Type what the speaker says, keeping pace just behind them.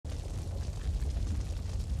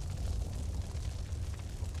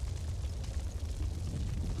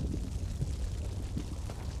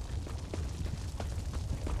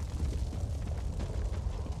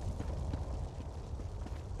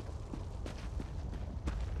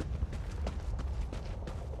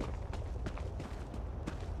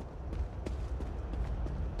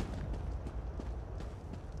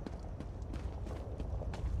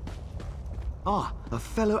Ah, a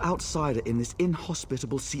fellow outsider in this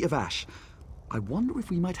inhospitable sea of ash. I wonder if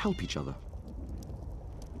we might help each other.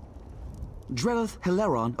 Drelleth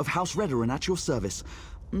Hileron of House Redoran at your service,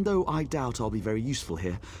 though I doubt I'll be very useful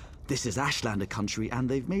here. This is Ashlander country, and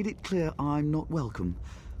they've made it clear I'm not welcome.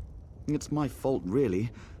 It's my fault,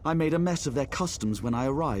 really. I made a mess of their customs when I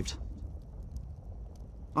arrived.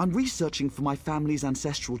 I'm researching for my family's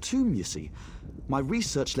ancestral tomb, you see. My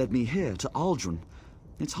research led me here, to Aldrin.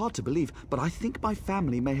 It's hard to believe, but I think my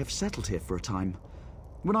family may have settled here for a time.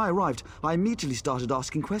 When I arrived, I immediately started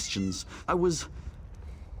asking questions. I was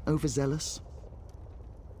overzealous.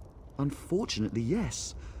 Unfortunately,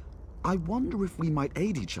 yes. I wonder if we might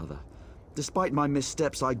aid each other. Despite my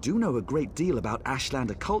missteps, I do know a great deal about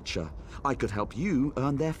Ashlander culture. I could help you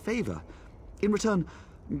earn their favor. In return,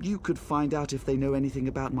 you could find out if they know anything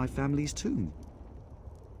about my family's tomb.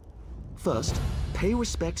 First, pay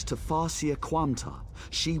respect to Farseer Quanta.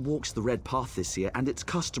 She walks the Red Path this year, and it's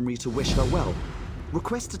customary to wish her well.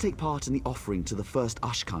 Request to take part in the offering to the first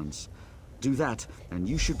Ashkans. Do that, and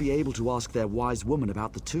you should be able to ask their wise woman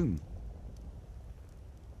about the tomb.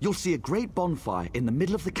 You'll see a great bonfire in the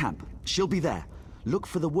middle of the camp. She'll be there. Look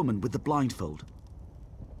for the woman with the blindfold.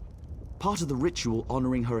 Part of the ritual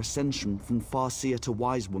honoring her ascension from Farseer to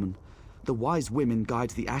Wise Woman. The Wise Women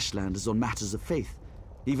guide the Ashlanders on matters of faith.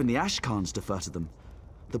 Even the Ashkans defer to them.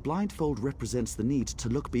 The blindfold represents the need to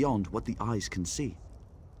look beyond what the eyes can see.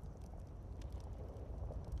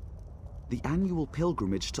 The annual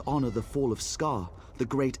pilgrimage to honor the fall of Scar, the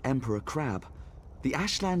great Emperor Crab. The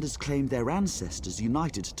Ashlanders claim their ancestors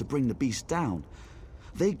united to bring the beast down.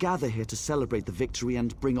 They gather here to celebrate the victory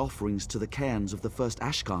and bring offerings to the cairns of the first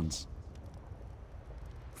Ashkans.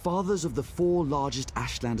 Fathers of the 4 largest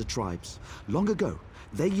Ashlander tribes. Long ago,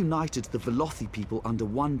 they united the Velothi people under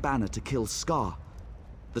one banner to kill Scar.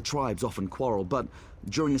 The tribes often quarrel, but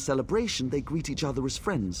during a celebration they greet each other as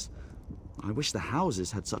friends. I wish the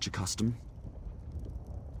houses had such a custom.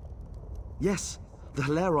 Yes, the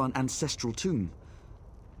Hileron ancestral tomb.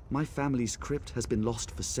 My family's crypt has been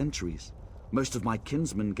lost for centuries. Most of my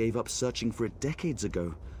kinsmen gave up searching for it decades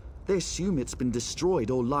ago. They assume it's been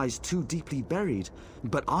destroyed or lies too deeply buried,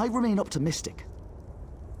 but I remain optimistic.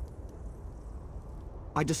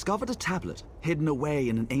 I discovered a tablet hidden away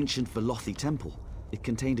in an ancient Velothi temple. It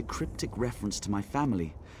contained a cryptic reference to my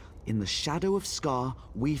family. In the shadow of Scar,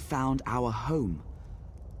 we found our home.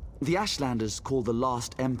 The Ashlanders call the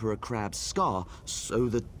last Emperor Crab Scar, so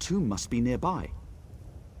the tomb must be nearby.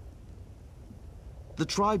 The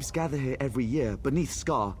tribes gather here every year beneath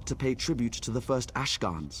Scar to pay tribute to the first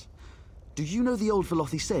Ashkans. Do you know the old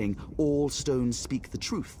Velothi saying, all stones speak the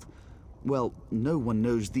truth? Well, no one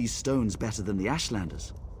knows these stones better than the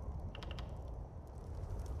Ashlanders.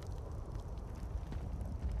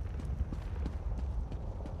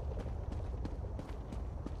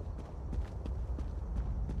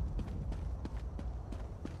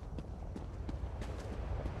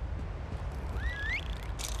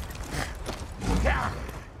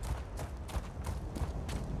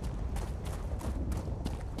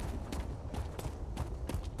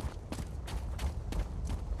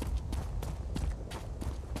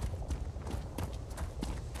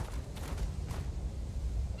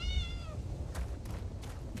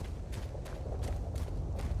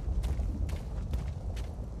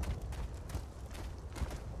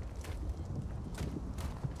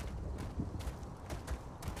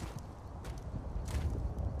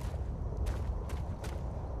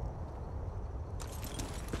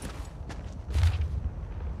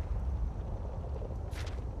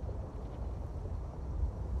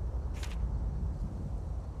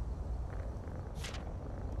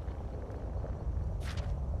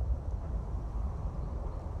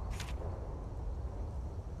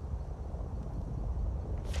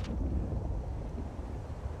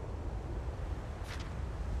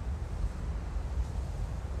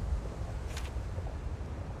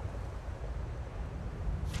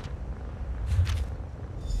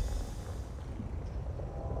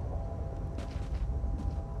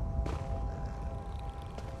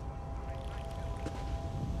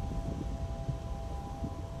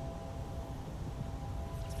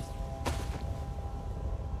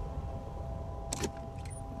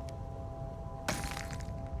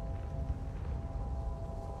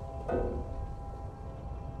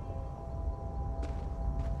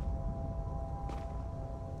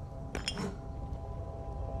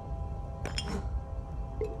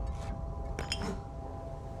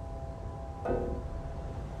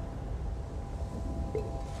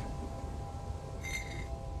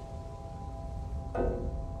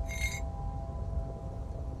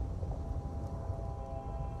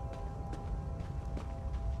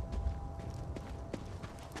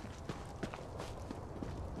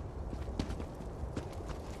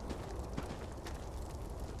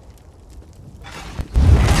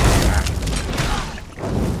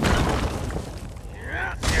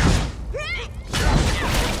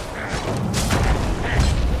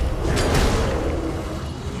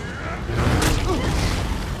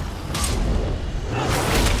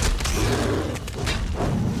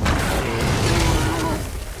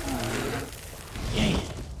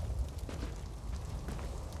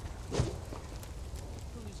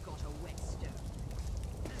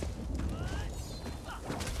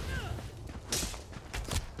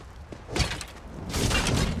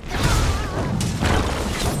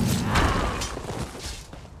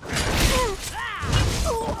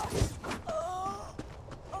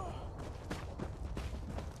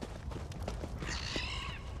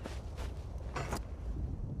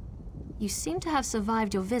 You seem to have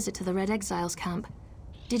survived your visit to the Red Exiles camp.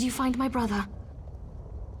 Did you find my brother?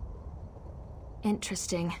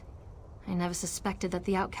 Interesting. I never suspected that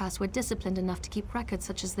the outcasts were disciplined enough to keep records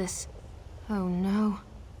such as this. Oh no.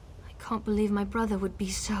 I can't believe my brother would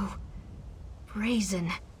be so...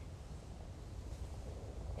 brazen.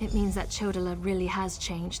 It means that Chodala really has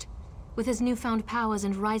changed. With his newfound powers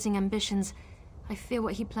and rising ambitions, I fear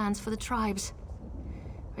what he plans for the tribes.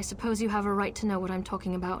 I suppose you have a right to know what I'm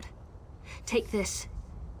talking about. Take this.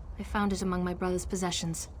 I found it among my brother's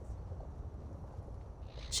possessions.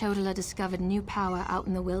 Chodala discovered new power out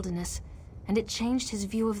in the wilderness, and it changed his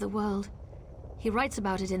view of the world. He writes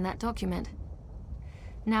about it in that document.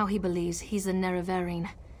 Now he believes he's the Nerevarine,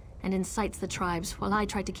 and incites the tribes, while I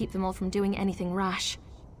try to keep them all from doing anything rash.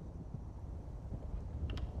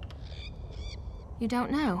 You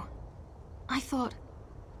don't know? I thought...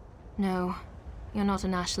 No, you're not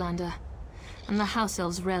an Ashlander, and the House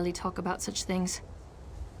Elves rarely talk about such things.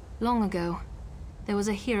 Long ago, there was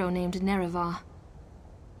a hero named Nerevar.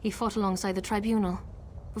 He fought alongside the Tribunal,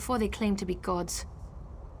 before they claimed to be gods,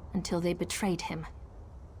 until they betrayed him.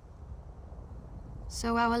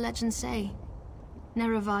 So our legends say.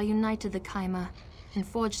 Nerevar united the Kaima, and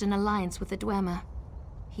forged an alliance with the Dwemer.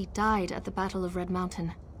 He died at the Battle of Red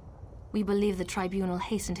Mountain. We believe the Tribunal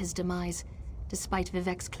hastened his demise, despite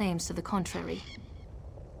Vivek's claims to the contrary.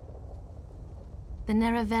 The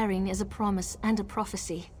Nerevarine is a promise and a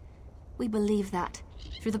prophecy. We believe that,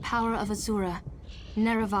 through the power of Azura,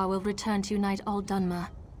 Nerevar will return to unite all Dunmer,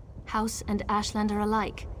 House and Ashlander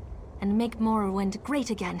alike, and make Morrowind great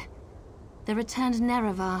again. The returned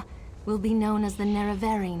Nerevar will be known as the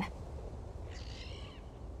Nerevarine.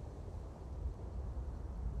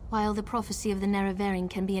 While the prophecy of the Nerevarine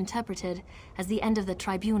can be interpreted as the end of the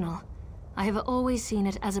Tribunal, I have always seen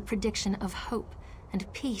it as a prediction of hope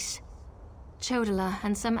and peace. Chodala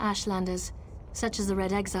and some Ashlanders, such as the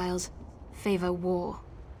Red Exiles, favor war.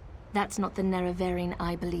 That's not the Nerevarine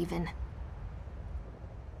I believe in.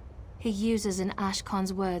 He uses an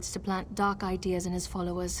Ashkon's words to plant dark ideas in his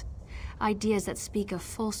followers. Ideas that speak of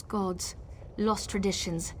false gods, lost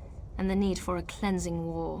traditions, and the need for a cleansing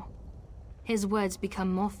war. His words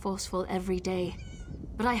become more forceful every day,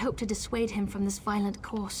 but I hope to dissuade him from this violent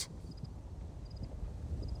course.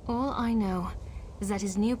 All I know is that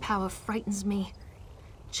his new power frightens me.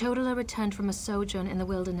 Chodala returned from a sojourn in the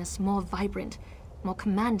wilderness more vibrant, more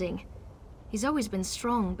commanding. He's always been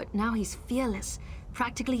strong, but now he's fearless,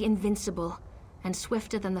 practically invincible, and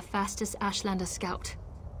swifter than the fastest Ashlander scout.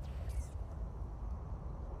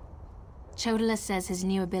 Chodala says his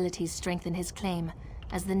new abilities strengthen his claim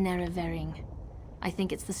as the Nerevarine. I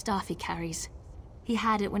think it's the staff he carries. He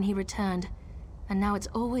had it when he returned, and now it's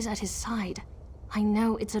always at his side. I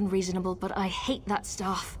know it's unreasonable, but I hate that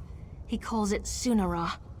staff. He calls it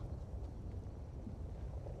Sunara.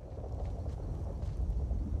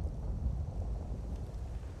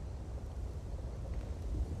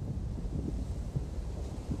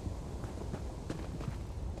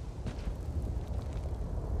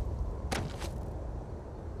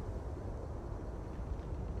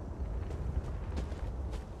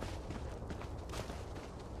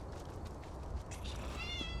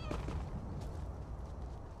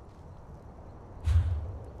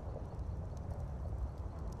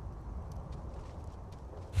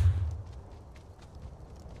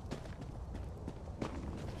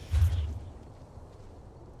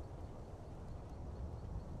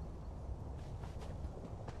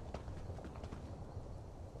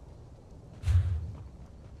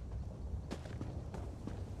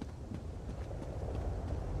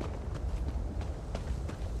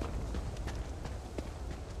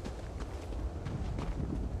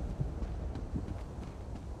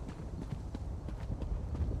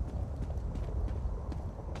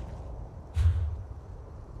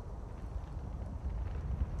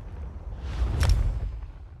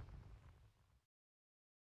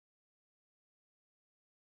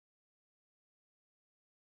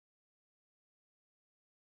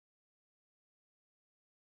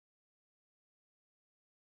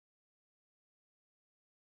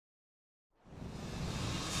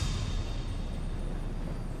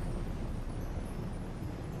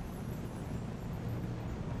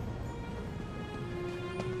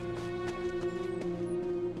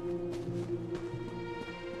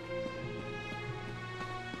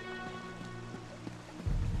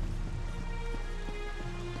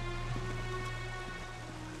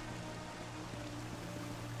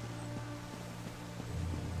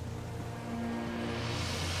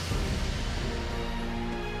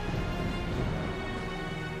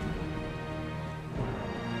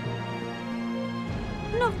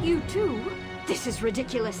 Not you too? This is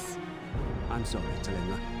ridiculous. I'm sorry,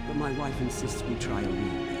 Talima, but my wife insists we try a real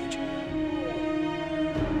mage.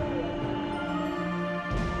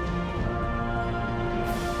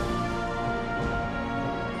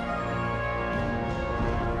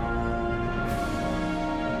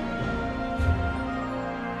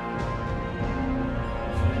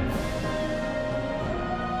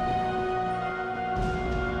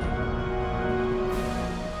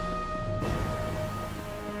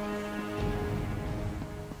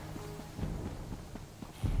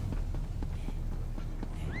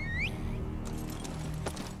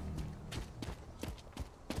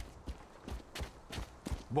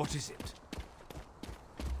 What is it?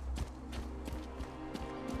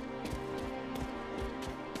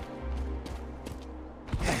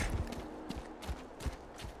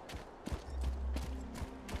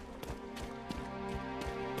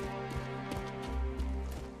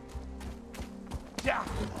 Yeah.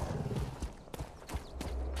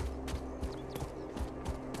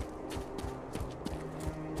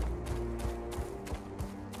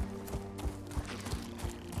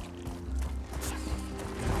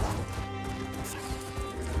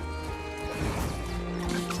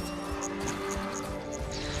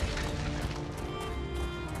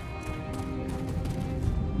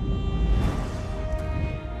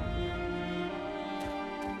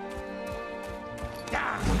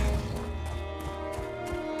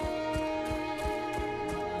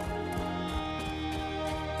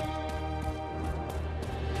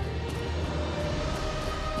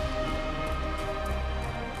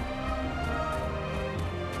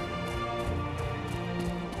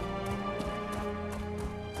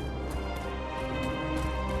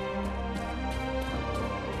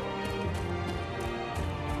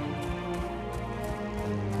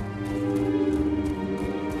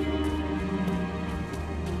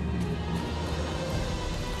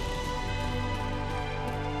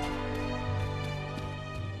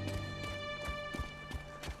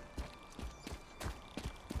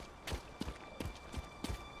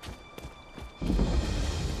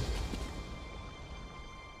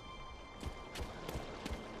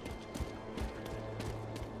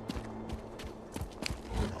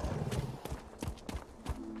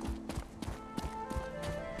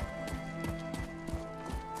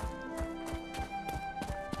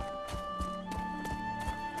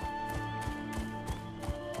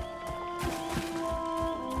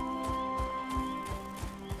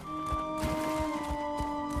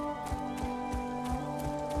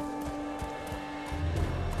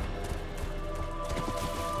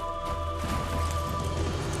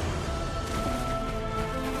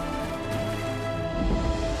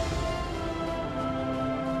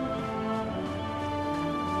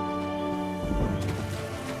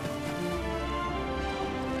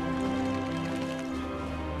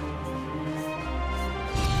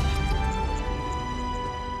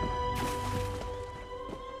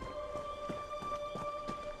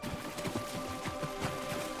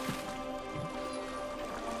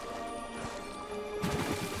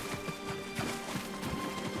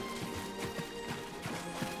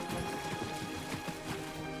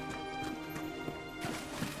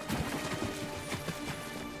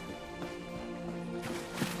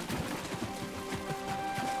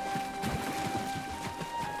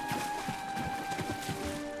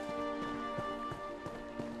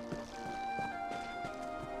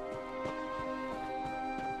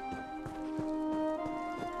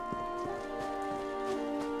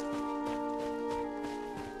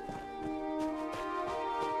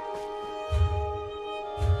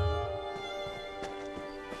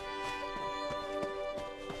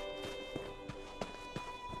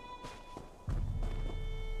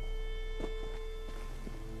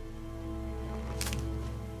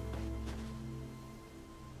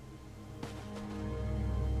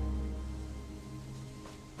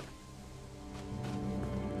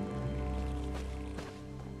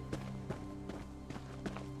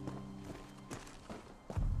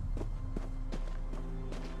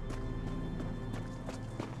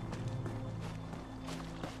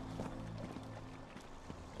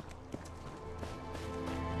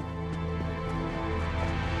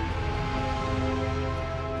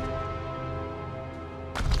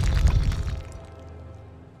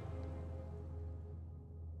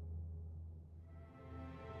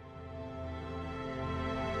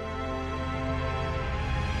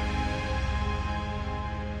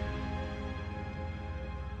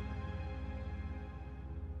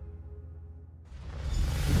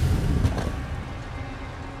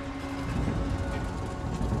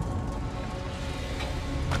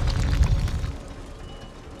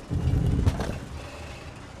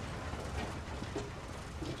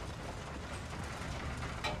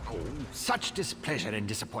 Such displeasure and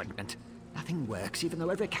disappointment. Nothing works, even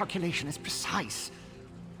though every calculation is precise.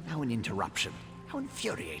 Now an interruption. How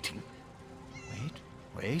infuriating.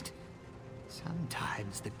 Wait.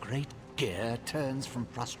 Sometimes the great gear turns from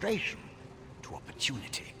frustration to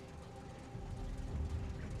opportunity.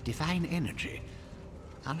 Divine energy.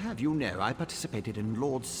 I'll have you know I participated in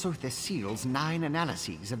Lord Sothis Seal's 9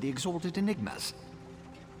 analyses of the Exalted Enigmas.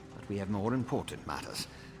 But we have more important matters.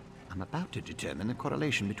 I'm about to determine the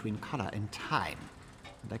correlation between color and time,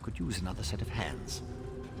 and I could use another set of hands.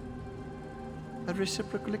 A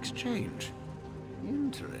reciprocal exchange.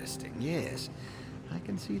 Interesting, yes. I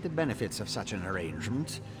can see the benefits of such an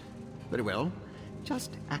arrangement. Very well.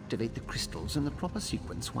 Just activate the crystals in the proper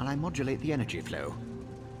sequence while I modulate the energy flow.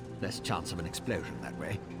 Less chance of an explosion that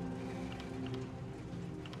way.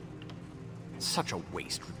 Such a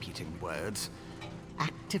waste repeating words.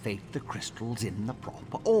 Activate the crystals in the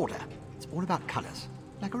proper order. It's all about colors,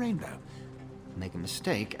 like a rainbow. Make a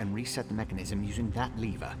mistake and reset the mechanism using that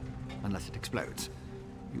lever, unless it explodes.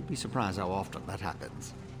 You'll be surprised how often that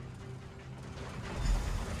happens.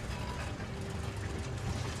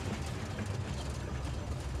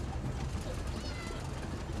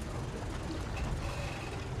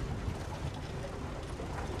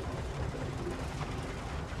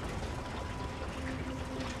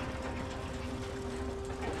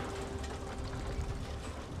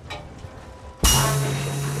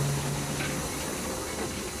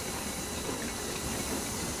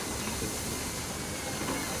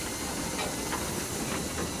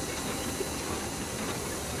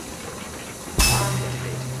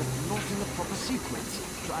 Sequence.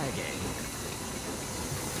 Try again.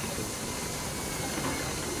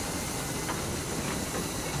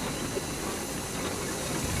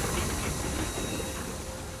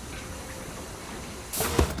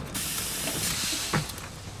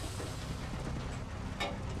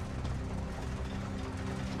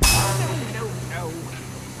 No.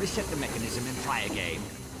 Reset the mechanism and try again.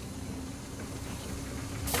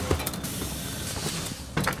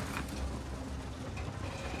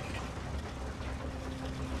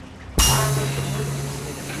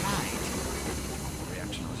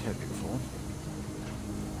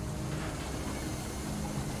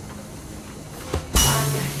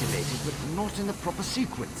 But not in the proper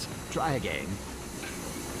sequence. Try again.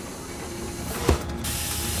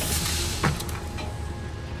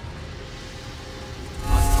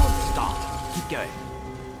 A good start. Keep going.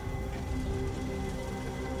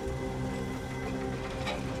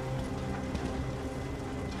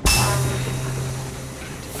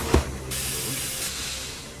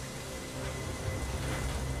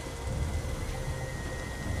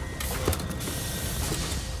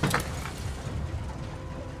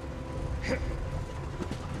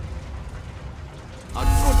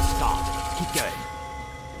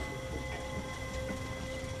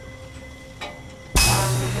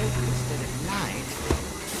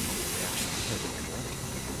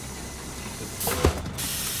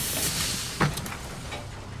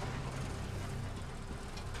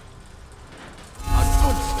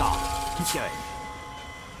 Going.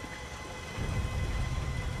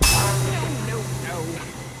 No.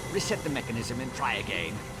 Reset the mechanism and try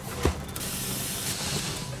again.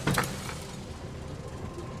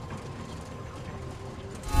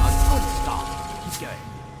 A good start. Keep going.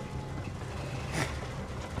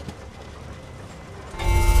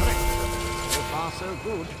 Correct. So far, so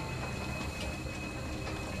good.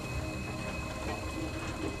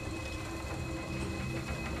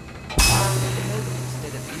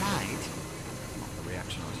 Instead of light. Not the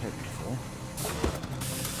reaction I was hoping for.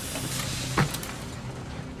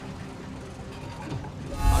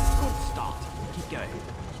 A good start. Keep going.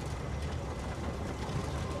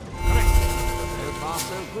 Correct. So far,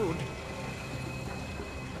 so good.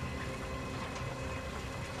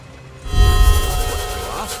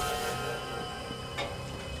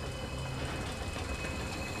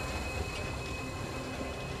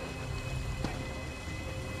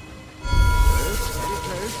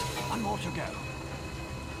 One more to go.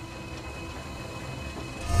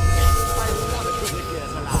 I love it when the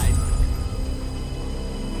gear's alive.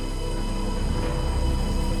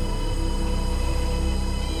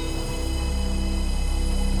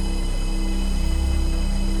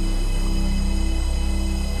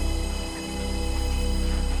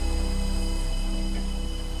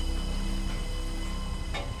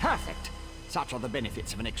 Perfect. Such are the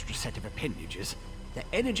benefits of an extra set of appendages. The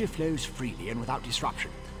energy flows freely and without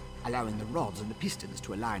disruption, allowing the rods and the pistons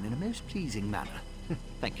to align in a most pleasing manner.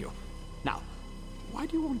 Thank you. Now, why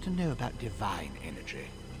do you want to know about divine energy?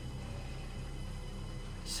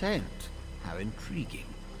 Scent. How intriguing.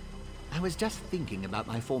 I was just thinking about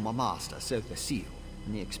my former master, Sotha Seal,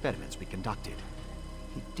 and the experiments we conducted.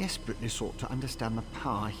 He desperately sought to understand the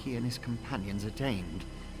power he and his companions attained,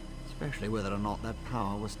 especially whether or not that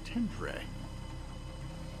power was temporary.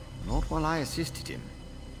 Not while I assisted him.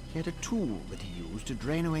 He had a tool that he used to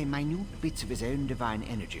drain away minute bits of his own divine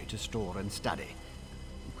energy to store and study.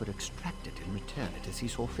 He could extract it and return it as he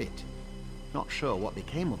saw fit. Not sure what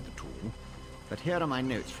became of the tool, but here are my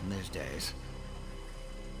notes from those days.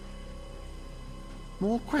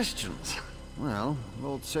 More questions? Well,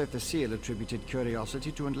 Lord Sotha Seal attributed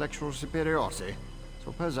curiosity to intellectual superiority.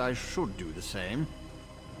 Suppose I should do the same.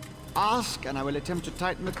 Ask, and I will attempt to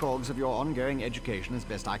tighten the cogs of your ongoing education as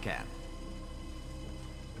best I can.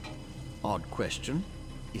 Odd question.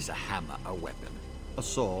 Is a hammer a weapon? A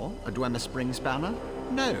saw? A Dwemer spring spanner?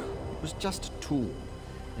 No, it was just a tool.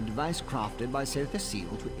 A device crafted by Sotha Seal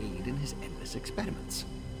to aid in his endless experiments.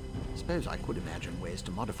 Suppose I could imagine ways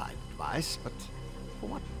to modify the device, but for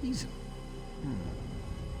what reason?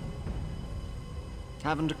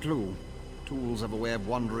 Haven't a clue. Tools have a way of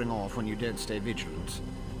wandering off when you don't stay vigilant.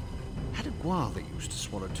 Had a guar that used to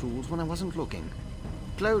swallow tools when I wasn't looking.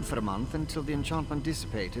 Glowed for a month until the enchantment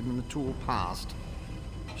dissipated and the tool passed.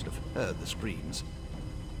 Should have heard the screams.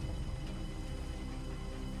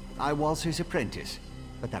 I was his apprentice,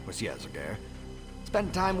 but that was years ago.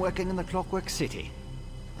 Spent time working in the Clockwork City.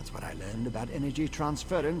 That's what I learned about energy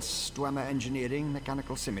transference, Dwemer engineering,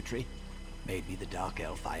 mechanical symmetry. Made me the dark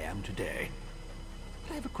elf I am today.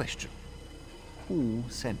 I have a question. Who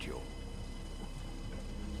sent you?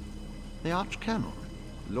 The Archcanon,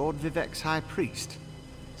 Lord Vivek's High Priest.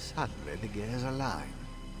 Suddenly the gears align.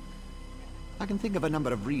 I can think of a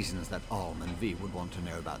number of reasons that Alm and V would want to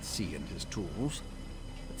know about C and his tools,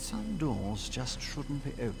 but some doors just shouldn't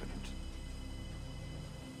be opened.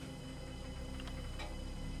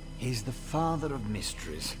 He's the father of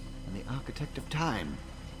mysteries and the architect of time,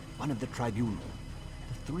 one of the Tribunal,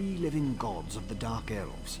 the three living gods of the Dark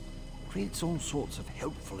Elves. Creates all sorts of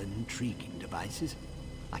helpful and intriguing devices,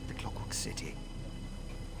 like the Clockwork City.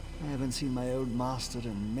 I haven't seen my old master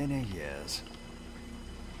in many years.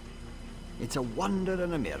 It's a wonder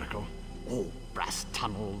and a miracle. All brass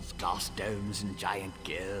tunnels, glass domes, and giant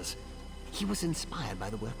gears. He was inspired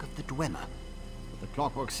by the work of the Dwemer. But the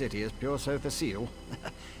Clockwork City is pure Sotha Seal.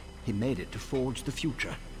 He made it to forge the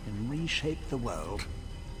future and reshape the world.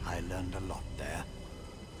 I learned a lot there.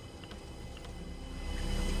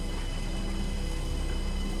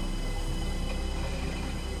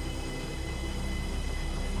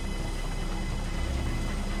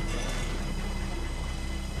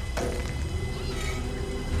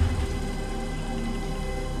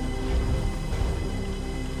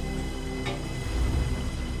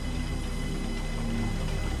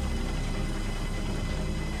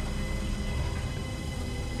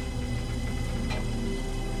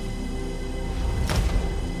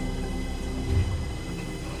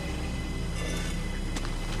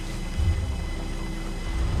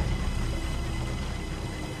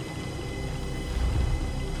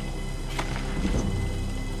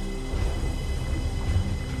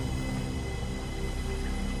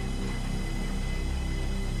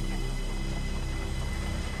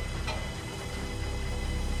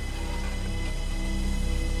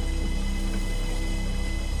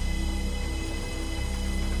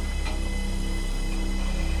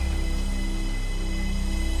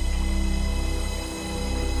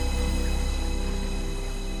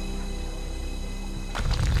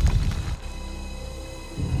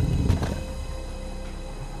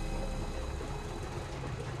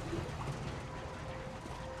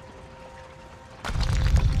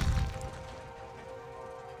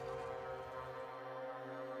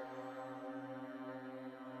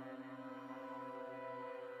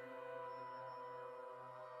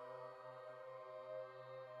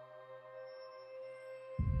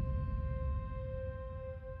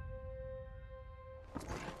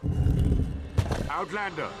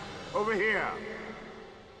 Outlander, over here!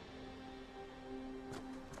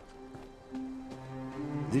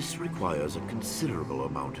 This requires a considerable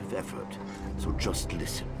amount of effort, so just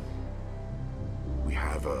listen. We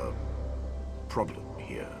have a problem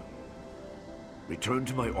here. Return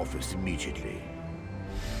to my office immediately.